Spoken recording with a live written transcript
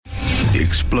The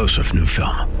explosive new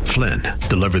film, Flynn,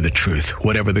 deliver the truth,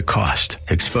 whatever the cost,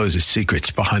 exposes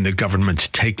secrets behind the government's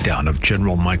takedown of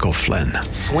General Michael Flynn.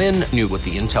 Flynn knew what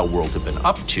the intel world had been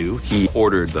up to. He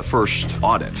ordered the first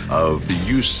audit of the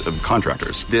use of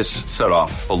contractors. This set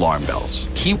off alarm bells.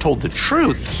 He told the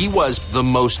truth. He was the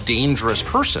most dangerous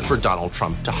person for Donald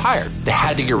Trump to hire. They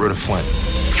had to get rid of Flynn.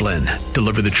 Flynn,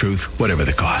 deliver the truth, whatever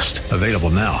the cost. Available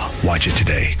now. Watch it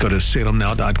today. Go to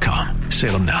salemnow.com.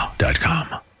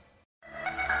 salemnow.com.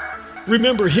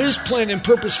 Remember, his plan and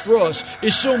purpose for us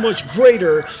is so much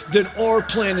greater than our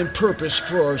plan and purpose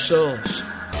for ourselves.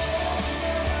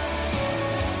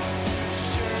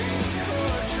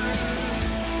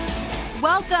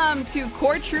 Welcome to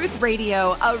Core Truth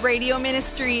Radio, a radio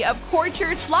ministry of Core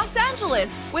Church Los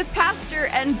Angeles with pastor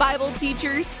and Bible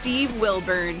teacher Steve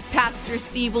Wilburn. Pastor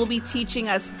Steve will be teaching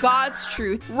us God's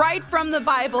truth right from the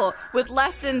Bible with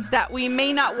lessons that we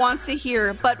may not want to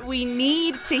hear, but we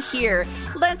need to hear.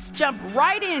 Let's jump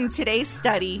right in today's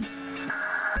study.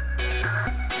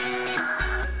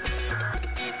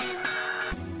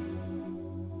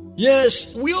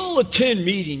 Yes, we all attend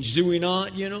meetings, do we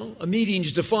not? You know, a meeting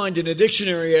is defined in a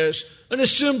dictionary as an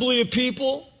assembly of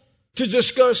people to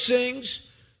discuss things.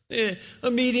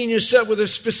 A meeting is set with a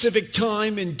specific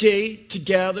time and date to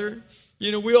gather.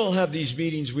 You know, we all have these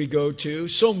meetings we go to.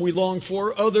 Some we long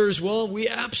for, others, well, we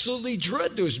absolutely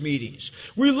dread those meetings.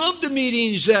 We love the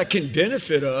meetings that can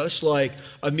benefit us, like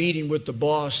a meeting with the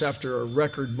boss after a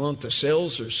record month of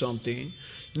sales or something,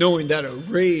 knowing that a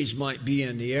raise might be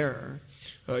in the air.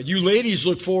 You ladies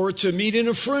look forward to meeting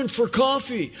a friend for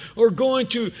coffee or going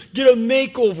to get a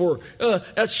makeover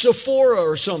at Sephora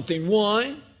or something.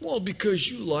 Why? Well,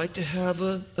 because you like to have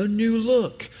a new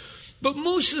look. But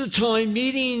most of the time,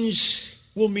 meetings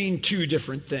will mean two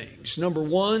different things. Number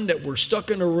one, that we're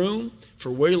stuck in a room for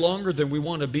way longer than we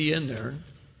want to be in there.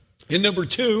 And number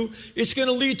two, it's going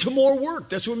to lead to more work.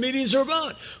 That's what meetings are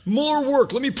about. More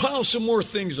work. Let me pile some more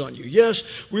things on you. Yes,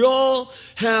 we all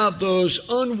have those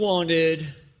unwanted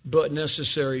but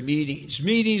necessary meetings.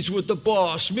 Meetings with the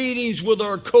boss. Meetings with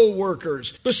our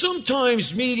co-workers. But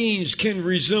sometimes meetings can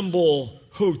resemble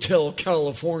Hotel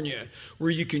California, where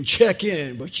you can check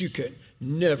in, but you can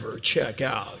never check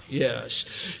out. Yes,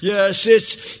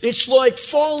 it's like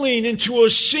falling into a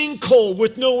sinkhole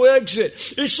with no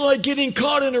exit. It's like getting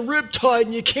caught in a riptide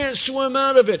and you can't swim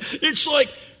out of it. It's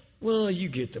like, well, you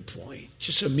get the point.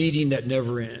 Just a meeting that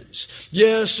never ends.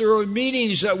 Yes, there are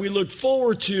meetings that we look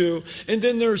forward to, and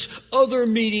then there's other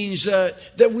meetings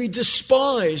that we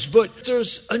despise. But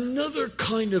there's another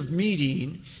kind of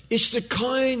meeting. It's the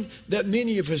kind that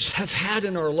many of us have had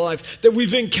in our life that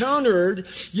we've encountered,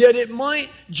 yet it might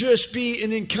just be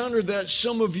an encounter that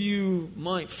some of you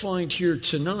might find here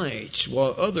tonight,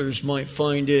 while others might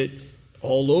find it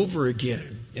all over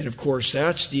again. And of course,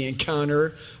 that's the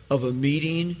encounter of a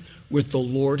meeting with the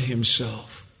Lord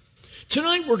himself.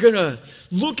 Tonight we're going to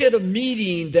look at a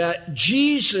meeting that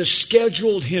Jesus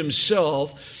scheduled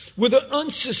himself with an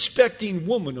unsuspecting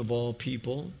woman of all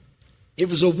people. It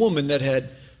was a woman that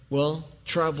had,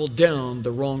 traveled down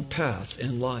the wrong path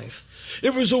in life.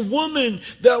 It was a woman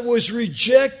that was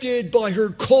rejected by her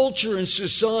culture and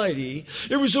society.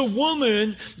 It was a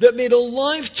woman that made a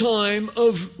lifetime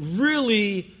of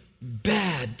really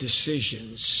bad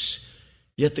decisions.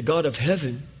 Yet the God of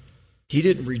heaven, he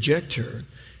didn't reject her.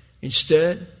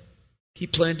 Instead, he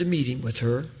planned a meeting with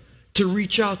her to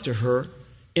reach out to her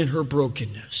in her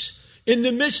brokenness. In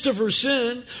the midst of her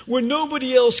sin, when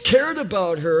nobody else cared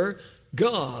about her,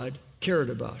 God cared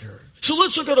about her. So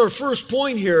let's look at our first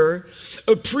point here,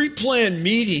 a pre-planned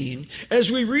meeting. As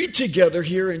we read together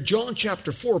here in John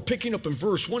chapter 4, picking up in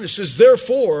verse 1, it says,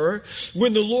 "Therefore,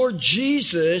 when the Lord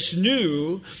Jesus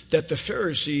knew that the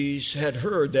Pharisees had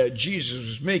heard that Jesus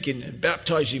was making and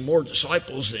baptizing more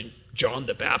disciples than John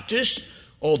the Baptist,"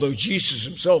 although Jesus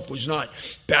himself was not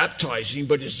baptizing,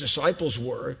 but his disciples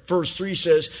were. Verse 3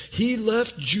 says, "He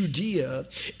left Judea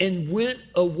and went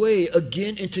away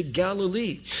again into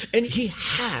Galilee. And he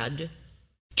had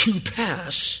to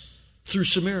pass through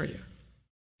Samaria.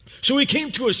 So he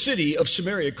came to a city of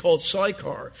Samaria called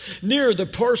Sychar, near the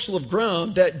parcel of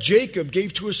ground that Jacob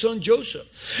gave to his son Joseph.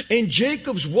 And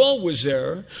Jacob's well was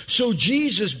there. So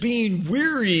Jesus, being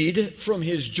wearied from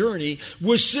his journey,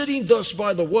 was sitting thus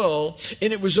by the well,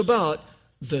 and it was about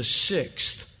the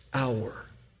 6th hour."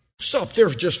 Stop there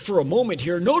just for a moment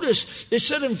here. Notice it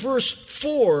said in verse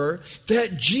 4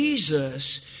 that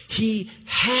Jesus, he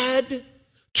had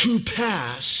to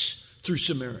pass through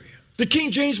Samaria. The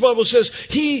King James Bible says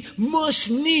he must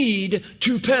need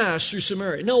to pass through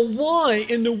Samaria. Now, why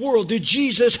in the world did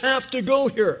Jesus have to go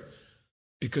here?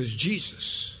 Because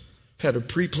Jesus had a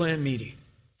pre-planned meeting.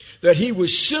 that he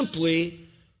was simply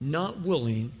not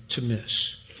willing to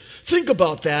miss. Think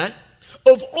about that.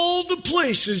 Of all the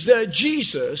places that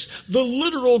Jesus, the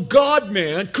literal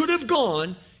God-man, could have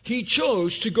gone, he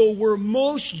chose to go where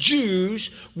most Jews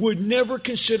would never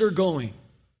consider going.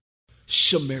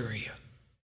 Samaria.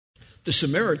 The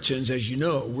Samaritans, as you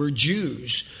know, were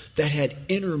Jews that had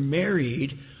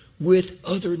intermarried with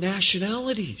other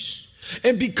nationalities.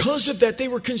 And because of that, they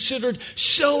were considered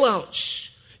sellouts,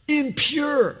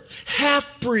 impure,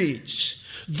 half-breeds.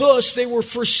 Thus, they were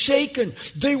forsaken.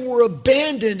 They were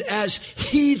abandoned as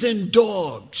heathen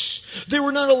dogs. They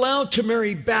were not allowed to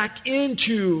marry back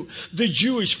into the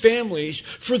Jewish families,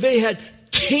 for they had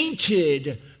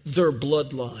tainted their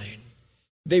bloodline.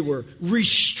 They were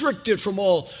restricted from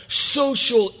all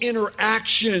social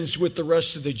interactions with the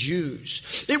rest of the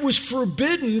Jews. It was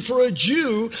forbidden for a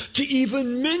Jew to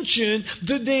even mention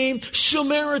the name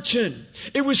Samaritan.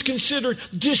 It was considered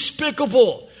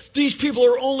despicable. These people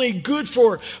are only good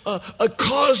for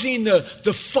causing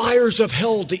the fires of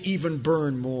hell to even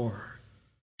burn more.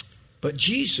 But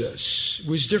Jesus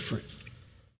was different.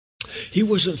 He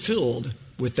wasn't filled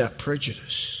with that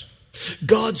prejudice.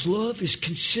 God's love is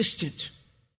consistent.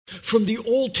 From the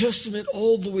Old Testament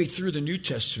all the way through the New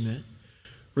Testament.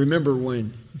 Remember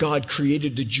when God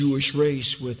created the Jewish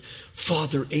race with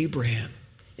Father Abraham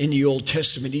in the Old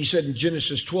Testament. He said in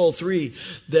Genesis 12:3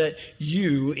 that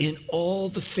you in all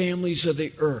the families of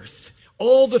the earth,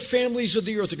 all the families of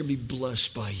the earth are going to be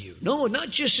blessed by you. No, not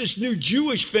just this new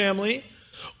Jewish family.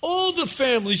 All the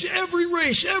families, every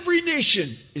race, every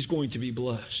nation is going to be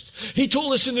blessed. He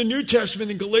told us in the New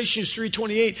Testament in Galatians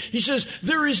 3:28, he says,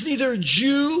 there is neither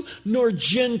Jew nor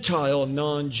Gentile,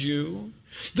 non-Jew.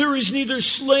 There is neither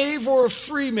slave or a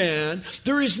free man.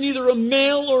 There is neither a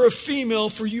male or a female,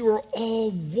 for you are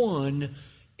all one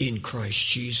in Christ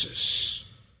Jesus.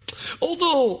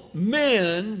 Although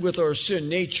man with our sin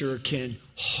nature can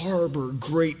harbor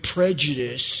great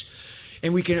prejudice,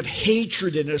 and we can have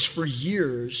hatred in us for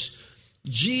years,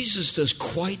 Jesus does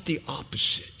quite the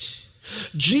opposite.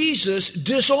 Jesus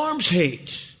disarms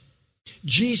hate.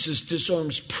 Jesus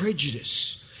disarms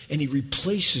prejudice, and he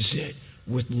replaces it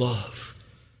with love.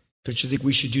 Don't you think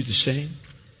we should do the same?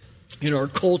 In our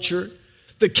culture,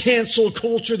 the cancel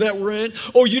culture that we're in,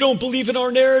 oh, you don't believe in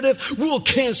our narrative? We'll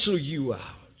cancel you out.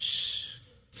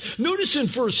 Notice in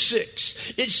verse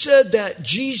 6, it said that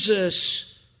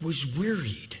Jesus was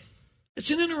wearied. It's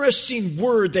an interesting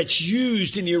word that's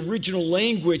used in the original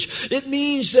language. It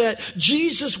means that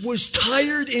Jesus was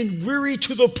tired and weary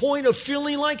to the point of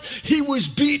feeling like he was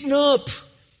beaten up.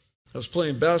 I was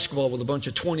playing basketball with a bunch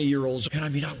of 20-year-olds, and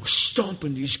I was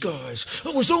stomping these guys. I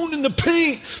was owning the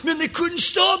paint. Man, they couldn't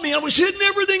stop me. I was hitting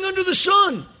everything under the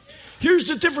sun. Here's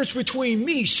the difference between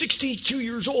me, 62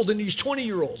 years old, and these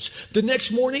 20-year-olds. The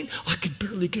next morning, I could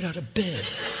barely get out of bed.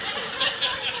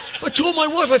 I told my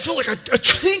wife I felt like a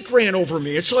tank ran over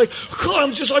me. It's like,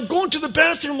 God, I'm going to the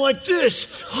bathroom like this.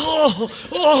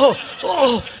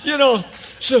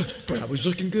 So, but I was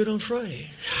looking good on Friday.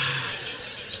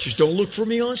 Just don't look for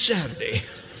me on Saturday.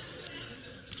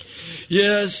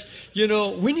 Yes,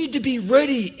 we need to be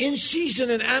ready in season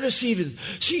and out of season.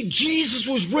 See, Jesus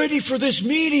was ready for this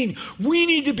meeting. We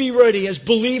need to be ready as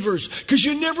believers, because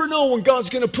you never know when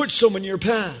God's going to put someone in your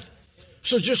path.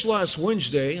 So just last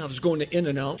Wednesday, I was going to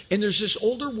In-N-Out, and there's this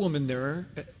older woman there,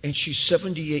 and she's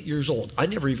 78 years old. I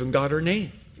never even got her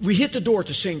name. We hit the door at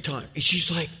the same time, and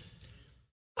she's like,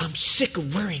 I'm sick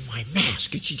of wearing my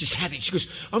mask. And she just had it. She goes,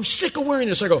 I'm sick of wearing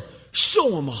this. I go,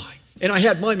 so am I. And I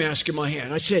had my mask in my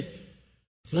hand. I said,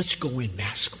 let's go in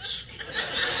maskless.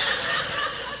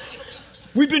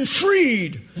 We've been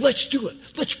freed. Let's do it.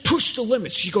 Let's push the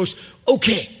limits. She goes,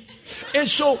 okay. And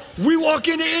so we walk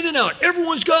into In-N-Out.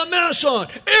 Everyone's got masks on.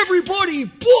 Everybody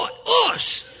but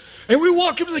us. And we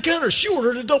walk up to the counter. She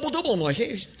ordered a double-double. I'm like,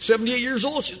 hey, 78 years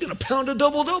old. She's going to pound a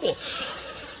double-double.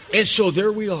 And so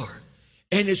there we are.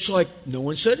 And it's like, no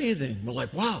one said anything. We're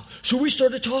like, wow. So we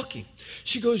started talking.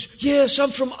 She goes, yes, I'm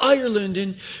from Ireland.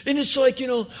 And it's like,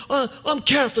 I'm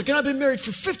Catholic. And I've been married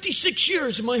for 56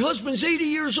 years. And my husband's 80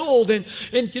 years old. And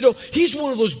he's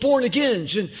one of those born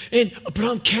agains. But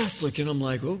I'm Catholic. And I'm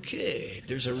like, okay,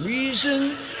 there's a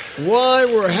reason why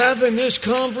we're having this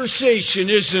conversation,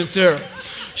 isn't there?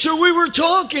 So we were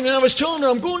talking, and I was telling her,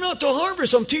 I'm going out to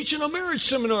Harvest. I'm teaching a marriage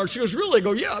seminar. She goes, really? I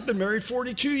go, yeah, I've been married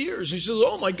 42 years. And she says,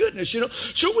 oh, my goodness,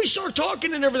 So we start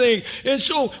talking and everything. And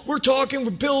so we're talking,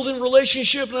 we're building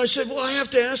relationship. And I said, well, I have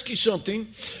to ask you something.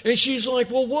 And she's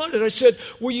like, well, what? And I said,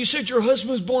 well, you said your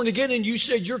husband's born again, and you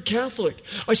said you're Catholic.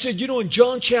 I said, in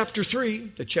John chapter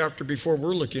 3, the chapter before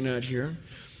we're looking at here,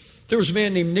 there was a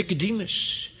man named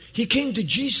Nicodemus. he came to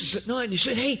Jesus at night and he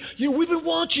said, hey, we've been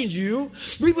watching you.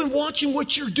 We've been watching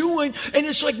what you're doing. And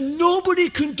it's like nobody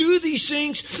can do these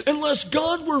things unless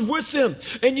God were with them.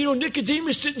 And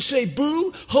Nicodemus didn't say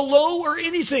boo, hello, or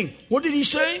anything. What did he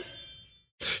say?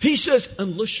 He says,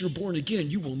 unless you're born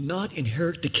again, you will not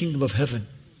inherit the kingdom of heaven.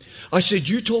 I said,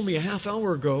 you told me a half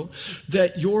hour ago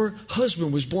that your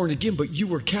husband was born again, but you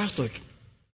were Catholic.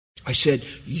 I said,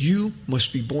 you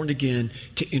must be born again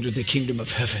to enter the kingdom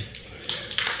of heaven.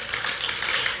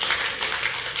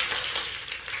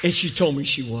 And she told me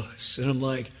she was. And I'm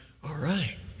like, all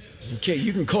right. Okay,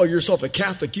 you can call yourself a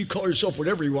Catholic. You call yourself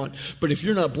whatever you want. But if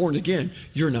you're not born again,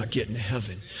 you're not getting to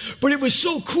heaven. But it was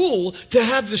so cool to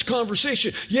have this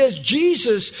conversation. Yes,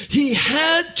 Jesus, he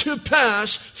had to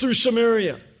pass through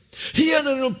Samaria. He had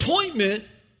an appointment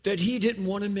that he didn't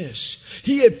want to miss.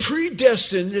 He had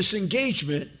predestined this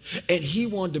engagement, and he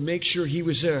wanted to make sure he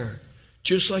was there,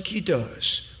 just like he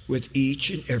does with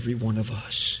each and every one of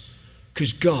us.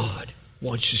 Because God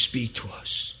wants to speak to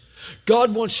us.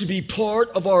 God wants to be part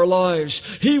of our lives.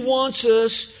 He wants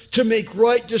us to make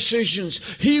right decisions.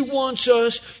 He wants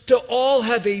us to all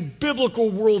have a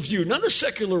biblical worldview, not a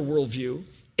secular worldview,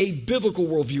 a biblical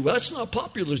worldview. That's not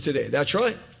popular today. That's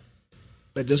right.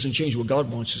 That doesn't change what God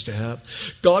wants us to have.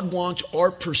 God wants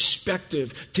our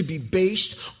perspective to be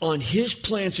based on his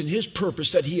plans and his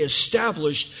purpose that he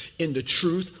established in the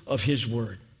truth of his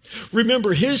word.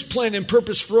 Remember, his plan and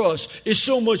purpose for us is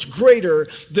so much greater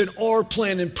than our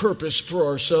plan and purpose for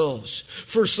ourselves.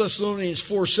 1 Thessalonians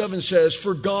 4:7 says,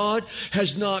 for God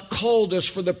has not called us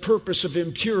for the purpose of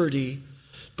impurity,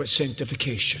 but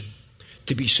sanctification,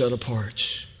 to be set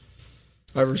apart.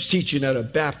 I was teaching at a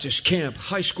Baptist camp,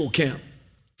 high school camp.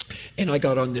 And I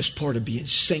got on this part of being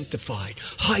sanctified.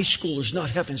 High schoolers not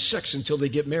having sex until they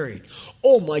get married.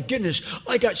 Oh my goodness,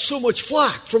 I got so much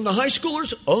flack from the high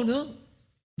schoolers. Oh no.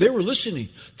 They were listening.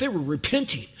 They were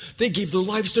repenting. They gave their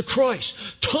lives to Christ.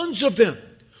 Tons of them.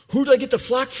 Who did I get the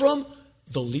flack from?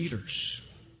 The leaders.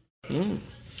 Well,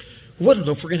 I don't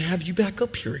know if we're going to have you back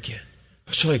up here again.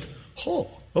 It's like,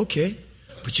 oh, okay.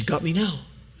 But you got me now.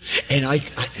 And I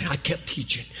kept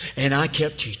teaching. And I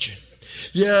kept teaching.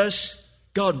 Yes,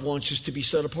 God wants us to be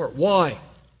set apart. Why?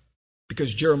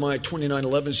 Because Jeremiah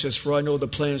 29:11 says, for I know the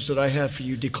plans that I have for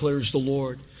you, declares the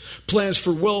Lord. Plans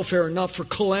for welfare and not for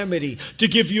calamity, to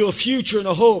give you a future and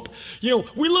a hope.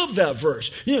 We love that verse.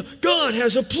 God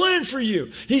has a plan for you.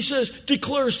 He says,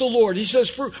 declares the Lord. He says,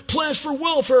 for plans for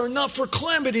welfare and not for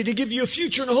calamity, to give you a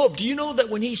future and a hope. Do you know that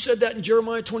when he said that in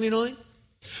Jeremiah 29,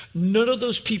 none of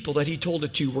those people that he told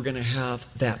it to were going to have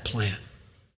that plan.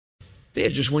 They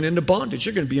had just went into bondage.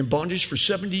 They're going to be in bondage for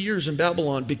 70 years in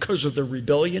Babylon because of their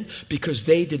rebellion, because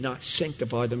they did not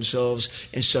sanctify themselves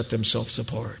and set themselves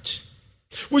apart.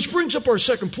 Which brings up our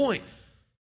second point,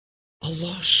 a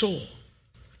lost soul.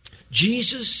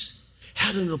 Jesus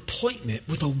had an appointment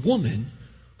with a woman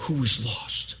who was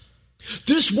lost.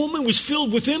 This woman was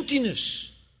filled with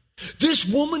emptiness. This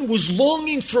woman was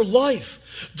longing for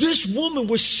life. This woman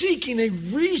was seeking a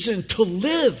reason to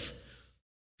live.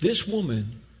 This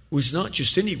woman was not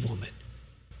just any woman.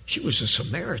 She was a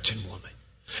Samaritan woman.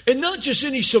 And not just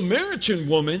any Samaritan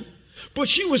woman, but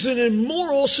she was an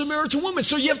immoral Samaritan woman.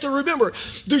 So you have to remember,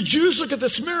 the Jews look at the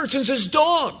Samaritans as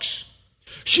dogs.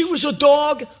 She was a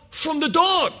dog from the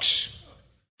dogs.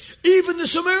 Even the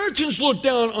Samaritans looked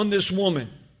down on this woman.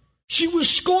 She was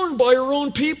scorned by her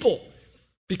own people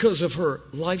because of her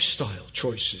lifestyle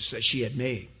choices that she had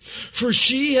made. For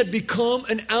she had become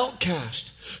an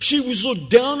outcast. She was looked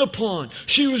down upon.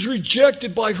 She was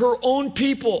rejected by her own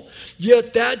people.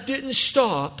 Yet that didn't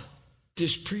stop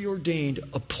this preordained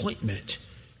appointment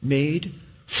made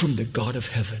from the God of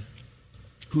heaven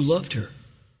who loved her.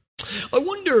 I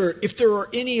wonder if there are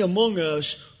any among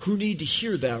us who need to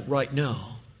hear that right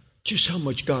now, just how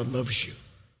much God loves you.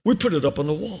 We put it up on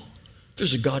the wall.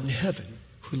 There's a God in heaven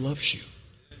who loves you,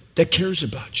 that cares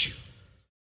about you.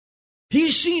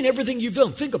 He's seen everything you've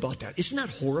done. Think about that. Isn't that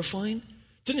horrifying?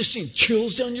 Didn't it send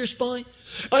chills down your spine?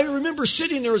 I remember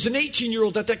sitting there as an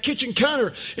 18-year-old at that kitchen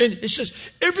counter, and it says,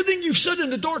 everything you've said in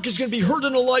the dark is going to be heard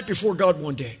in the light before God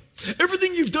one day.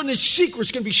 Everything you've done in secret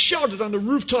is going to be shouted on the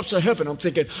rooftops of heaven. I'm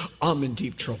thinking, I'm in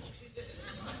deep trouble.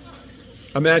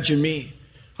 Imagine me.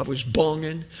 I was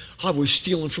bonging. I was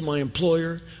stealing from my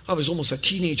employer. I was almost a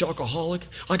teenage alcoholic.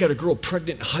 I got a girl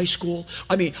pregnant in high school.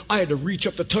 I had to reach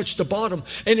up to touch the bottom.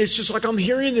 And it's just like I'm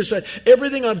hearing this, that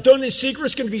everything I've done in secret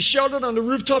is going to be shouted on the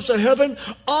rooftops of heaven.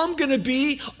 I'm going to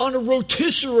be on a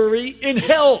rotisserie in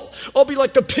hell. I'll be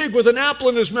like the pig with an apple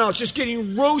in his mouth, just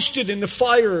getting roasted in the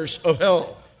fires of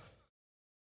hell.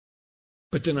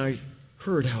 But then I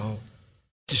heard how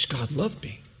this God loved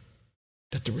me.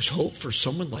 that there was hope for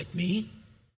someone like me?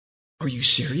 Are you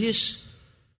serious?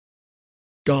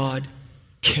 God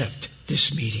kept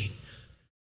this meeting.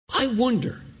 I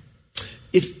wonder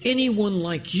if anyone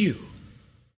like you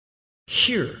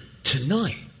here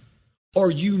tonight, or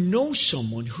you know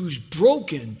someone who's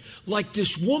broken like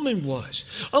this woman was.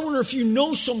 I wonder if you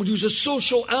know someone who's a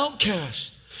social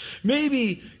outcast.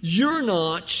 Maybe you're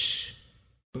not,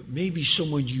 but maybe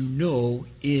someone you know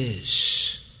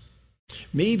is.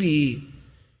 Maybe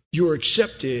you're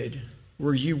accepted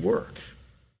where you work.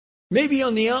 Maybe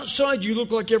on the outside you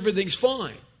look like everything's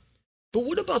fine. But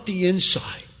what about the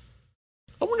inside?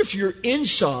 I wonder if your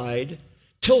inside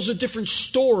tells a different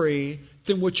story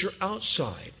than what your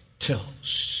outside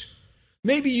tells.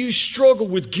 Maybe you struggle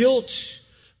with guilt.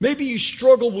 Maybe you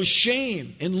struggle with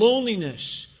shame and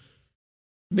loneliness.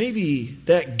 Maybe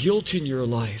that guilt in your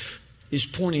life is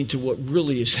pointing to what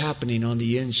really is happening on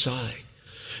the inside.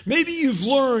 Maybe you've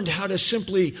learned how to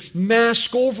simply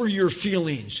mask over your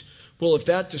feelings. Well, if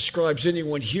that describes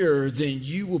anyone here, then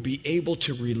you will be able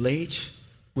to relate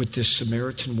with this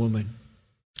Samaritan woman.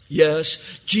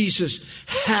 Yes, Jesus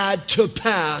had to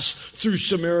pass through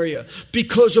Samaria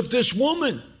because of this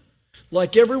woman.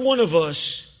 Like every one of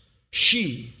us,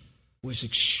 she was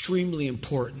extremely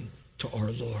important to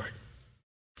our Lord.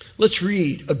 Let's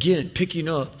read again, picking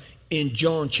up in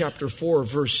John chapter 4,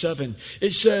 verse 7.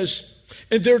 It says,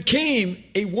 "And there came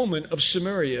a woman of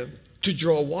Samaria to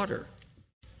draw water.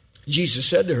 Jesus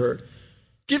said to her,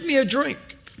 'Give me a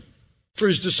drink,' for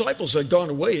his disciples had gone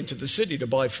away into the city to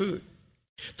buy food.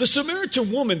 The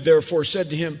Samaritan woman therefore said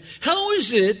to him, 'How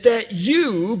is it that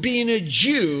you, being a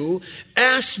Jew,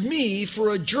 ask me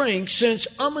for a drink, since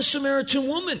I'm a Samaritan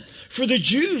woman? For the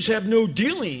Jews have no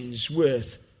dealings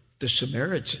with the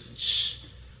Samaritans.'"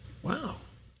 Wow.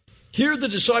 Here the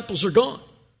disciples are gone.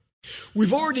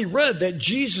 We've already read that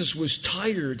Jesus was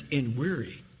tired and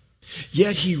weary.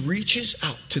 Yet he reaches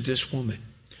out to this woman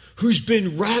who's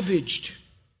been ravaged,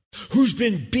 who's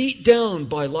been beat down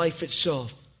by life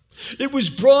itself. It was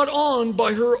brought on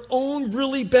by her own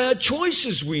really bad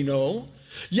choices, we know.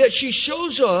 Yet she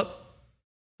shows up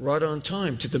right on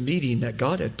time to the meeting that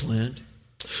God had planned.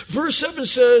 Verse 7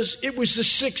 says it was the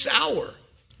 6th hour,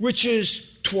 which is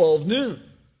 12 noon.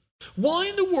 Why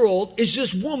in the world is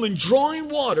this woman drawing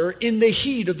water in the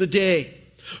heat of the day?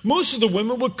 Most of the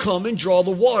women would come and draw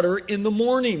the water in the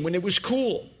morning when it was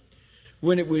cool,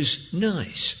 when it was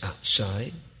nice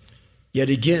outside. Yet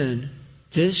again,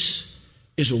 this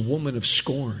is a woman of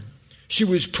scorn. She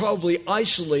was probably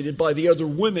isolated by the other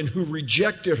women who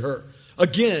rejected her.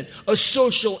 Again, a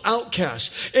social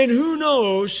outcast. And who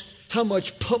knows how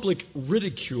much public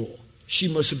ridicule she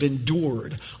must have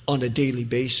endured on a daily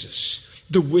basis.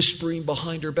 The whispering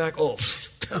behind her back, "Oh,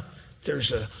 there's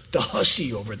the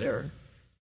hussy over there."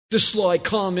 The sly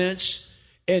comments.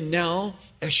 And now,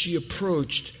 as she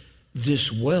approached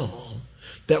this well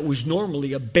that was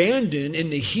normally abandoned in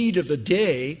the heat of the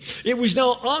day, it was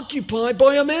now occupied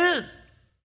by a man,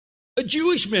 a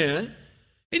Jewish man,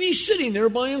 and he's sitting there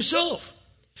by himself.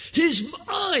 His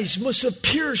eyes must have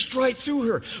pierced right through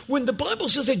her. When the Bible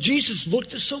says that Jesus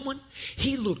looked at someone,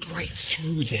 he looked right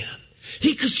through them.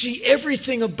 He could see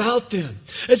everything about them.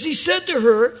 As he said to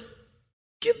her,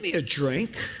 "Give me a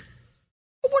drink."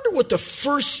 I wonder what the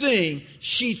first thing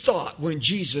she thought when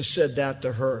Jesus said that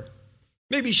to her.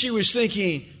 Maybe she was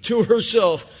thinking to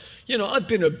herself, I've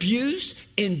been abused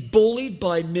and bullied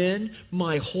by men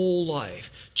my whole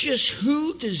life. Just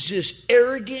who does this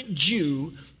arrogant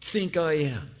Jew think I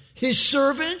am? His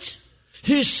servant?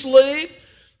 His slave?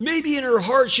 Maybe in her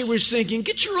heart she was thinking,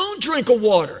 "Get your own drink of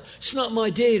water. It's not my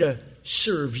day to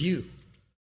serve you."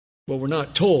 Well, we're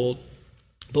not told,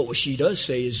 but what she does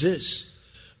say is this: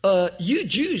 "You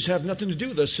Jews have nothing to do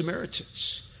with us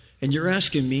Samaritans, and you're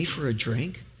asking me for a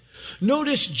drink?"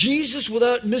 Notice Jesus,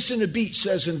 without missing a beat,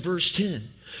 says in verse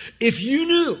 10, if you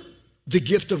knew the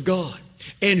gift of God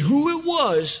and who it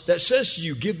was that says to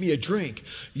you, "Give me a drink,"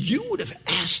 you would have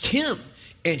asked him,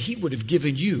 and he would have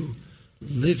given you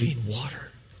living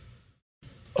water.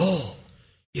 Oh,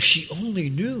 if she only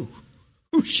knew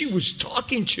who she was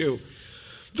talking to,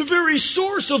 the very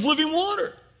source of living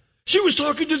water. She was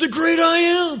talking to the great I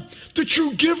Am, the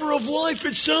true giver of life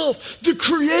itself, the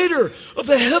creator of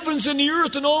the heavens and the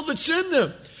earth and all that's in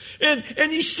them.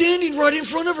 And he's standing right in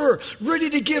front of her, ready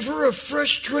to give her a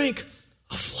fresh drink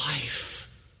of life.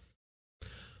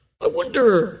 I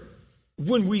wonder,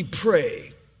 when we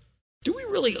pray, do we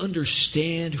really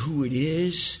understand who it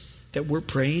is that we're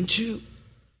praying to?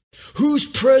 whose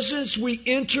presence we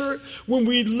enter when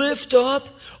we lift up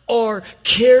our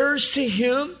cares to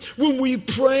Him, when we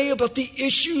pray about the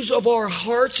issues of our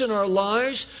hearts and our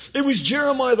lives. It was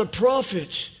Jeremiah the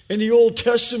prophet in the Old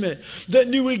Testament that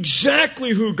knew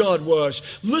exactly who God was.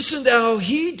 Listen to how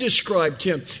he described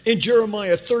Him. In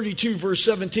Jeremiah 32, verse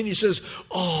 17, he says,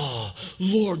 "Ah,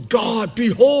 Lord God,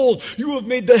 behold, you have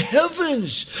made the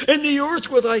heavens and the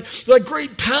earth with thy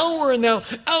great power and thou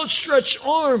outstretched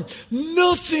arm.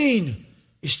 Nothing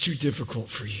is too difficult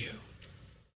for you."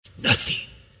 Nothing.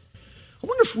 I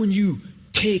wonder if when you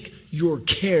take your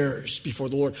cares before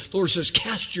the Lord says,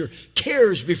 "Cast your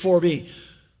cares before me."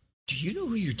 Do you know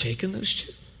who you're taking those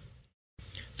to?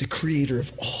 The Creator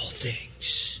of all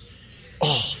things.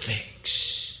 All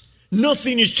things.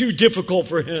 Nothing is too difficult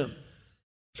for Him.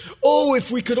 Oh,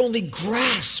 if we could only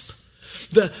grasp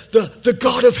the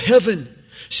God of heaven,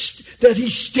 that He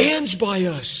stands by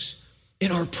us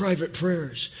in our private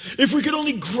prayers. If we could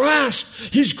only grasp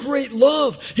His great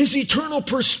love, His eternal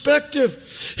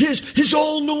perspective, His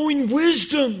all-knowing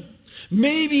wisdom,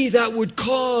 maybe that would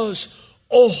cause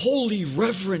a holy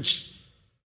reverence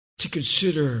to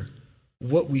consider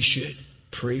what we should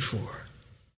pray for.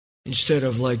 Instead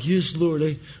of like, "Yes, Lord,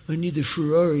 I need the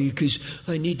Ferrari because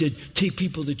I need to take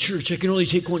people to church. I can only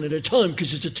take one at a time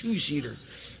because it's a two-seater."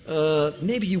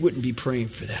 Maybe you wouldn't be praying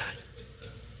for that.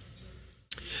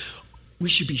 We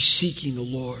should be seeking the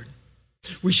Lord.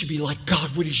 We should be like,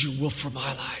 "God, what is your will for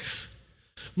my life?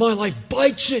 My life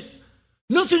bites it.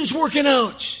 Nothing's working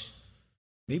out."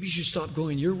 Maybe you should stop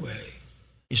going your way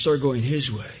and start going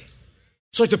His way.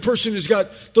 It's like the person who's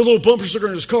got the little bumper sticker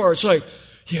in his car. It's like,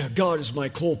 "Yeah, God is my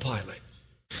co-pilot."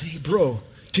 Hey, bro,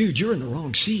 dude, you're in the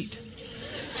wrong seat.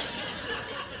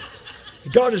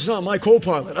 God is not my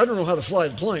co-pilot. I don't know how to fly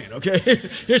the plane, okay?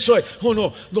 It's like, "Oh,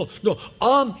 no.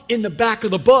 I'm in the back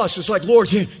of the bus." It's like, "Lord,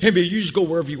 hey, man, you just go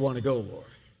wherever you want to go, Lord.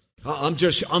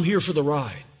 I'm here for the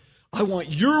ride. I want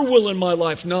your will in my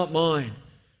life, not mine."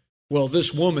 Well,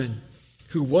 this woman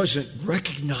who wasn't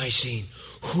recognizing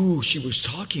who she was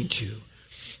talking to,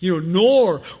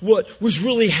 nor what was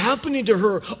really happening to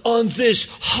her on this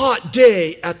hot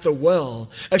day at the well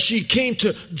as she came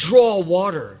to draw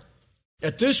water.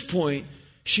 At this point,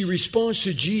 she responds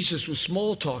to Jesus with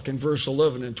small talk in verse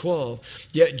 11 and 12.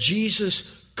 Yet Jesus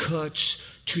cuts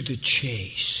to the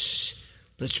chase.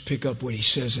 Let's pick up what He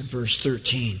says in verse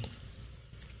 13.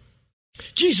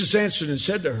 Jesus answered and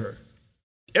said to her,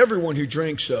 "Everyone who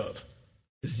drinks of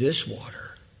this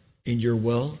water in your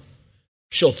well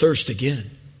shall thirst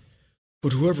again.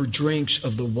 But whoever drinks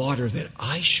of the water that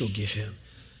I shall give him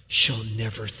shall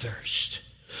never thirst.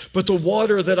 But the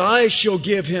water that I shall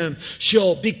give him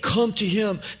shall become to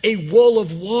him a well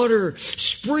of water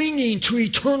springing to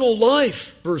eternal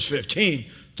life." Verse 15,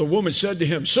 the woman said to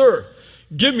him, "Sir,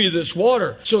 give me this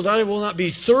water so that I will not be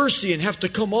thirsty and have to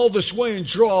come all this way and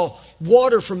draw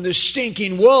water from this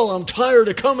stinking well. I'm tired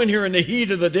of coming here in the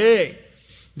heat of the day."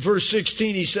 Verse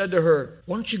 16, he said to her,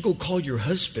 "Why don't you go call your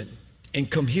husband and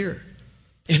come here?"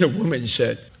 And the woman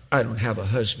said, "I don't have a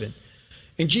husband."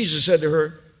 And Jesus said to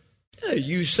her,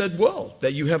 "You said well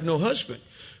that you have no husband.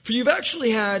 For you've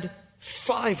actually had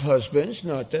 5 husbands,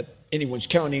 not that anyone's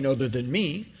counting other than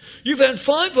me. You've had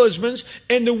 5 husbands,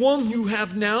 and the one you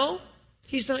have now,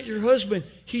 he's not your husband.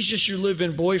 He's just your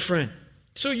live-in boyfriend.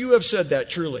 So you have said that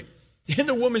truly." And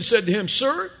the woman said to him,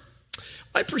 "Sir,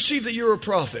 I perceive that you're a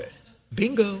prophet."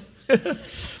 Bingo.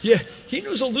 Yeah, he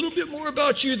knows a little bit more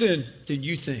about you than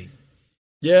you think.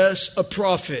 Yes, a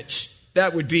prophet.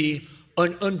 That would be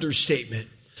an understatement.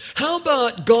 How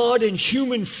about God in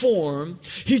human form?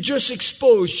 He just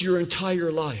exposed your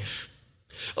entire life.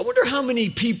 I wonder how many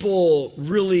people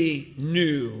really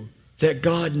knew that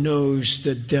God knows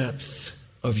the depth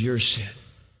of your sin.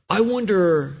 I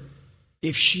wonder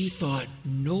if she thought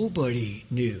nobody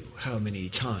knew how many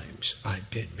times I've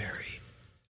been married.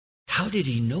 How did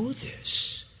He know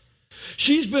this?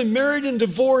 She's been married and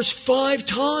divorced 5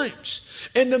 times.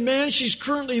 And the man she's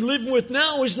currently living with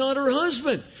now is not her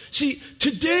husband. See,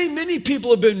 today many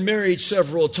people have been married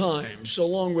several times,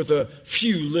 along with a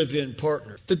few live-in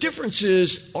partners. The difference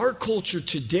is our culture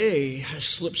today has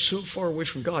slipped so far away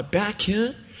from God. Back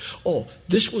then,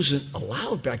 this wasn't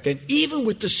allowed back then, even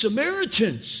with the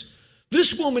Samaritans.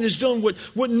 This woman has done what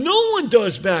no one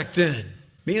does back then.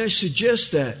 May I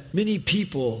suggest that many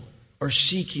people are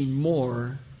seeking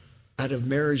more out of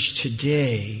marriage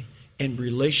today and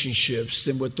relationships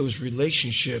than what those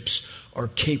relationships are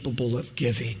capable of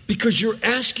giving. Because you're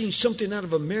asking something out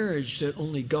of a marriage that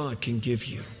only God can give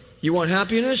you. You want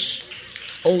happiness?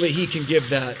 Only He can give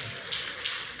that.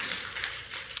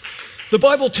 The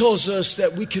Bible tells us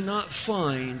that we cannot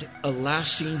find a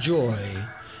lasting joy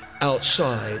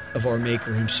outside of our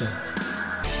Maker himself.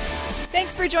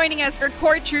 Thanks for joining us for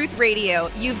Core Truth Radio.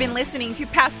 You've been listening to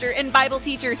pastor and Bible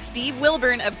teacher Steve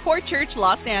Wilburn of Core Church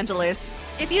Los Angeles.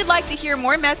 If you'd like to hear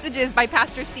more messages by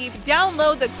Pastor Steve,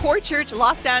 download the Core Church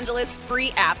Los Angeles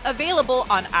free app available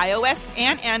on iOS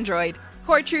and Android.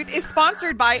 Core Truth is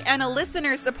sponsored by and a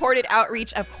listener-supported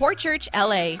outreach of Core Church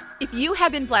LA. If you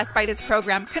have been blessed by this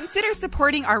program, consider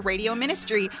supporting our radio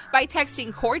ministry by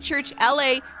texting Core Church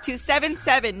LA to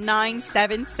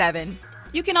 77977.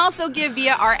 You can also give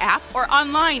via our app or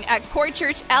online at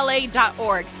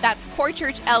corechurchla.org. That's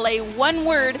corechurchla, one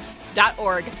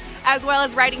word.org. As well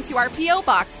as writing to our P.O.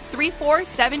 Box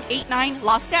 34789,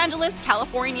 Los Angeles,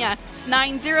 California,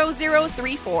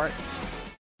 90034.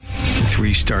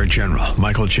 Three-star General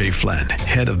Michael J. Flynn,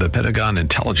 head of the Pentagon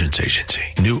Intelligence Agency,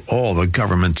 knew all the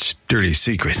government's dirty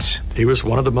secrets. He was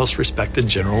one of the most respected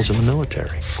generals in the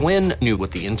military. Flynn knew what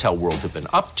the intel world had been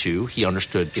up to. He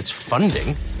understood its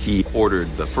funding. He ordered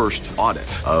the first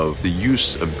audit of the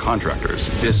use of contractors.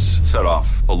 This set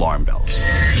off alarm bells.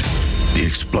 The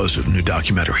explosive new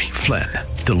documentary, Flynn,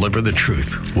 Deliver the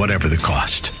Truth, Whatever the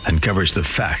Cost, uncovers the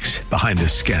facts behind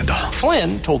this scandal.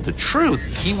 Flynn told the truth.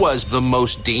 He was the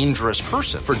most dangerous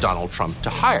person for Donald Trump to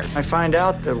hire. I find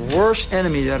out the worst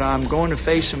enemy that I'm going to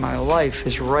face in my life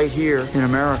is right here in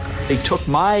America. They took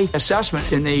my assessment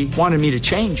and they wanted me to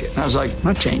change it. And I was like, I'm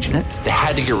not changing it. They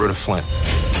had to get rid of Flynn.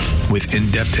 With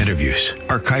in-depth interviews,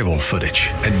 archival footage,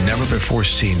 and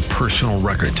never-before-seen personal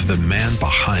records of the man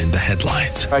behind the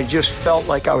headlines. I just felt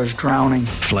like I was drowning.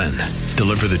 Flynn,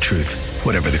 Deliver the Truth,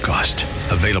 Whatever the Cost.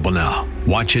 Available now.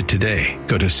 Watch it today.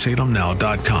 Go to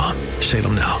salemnow.com.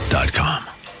 salemnow.com.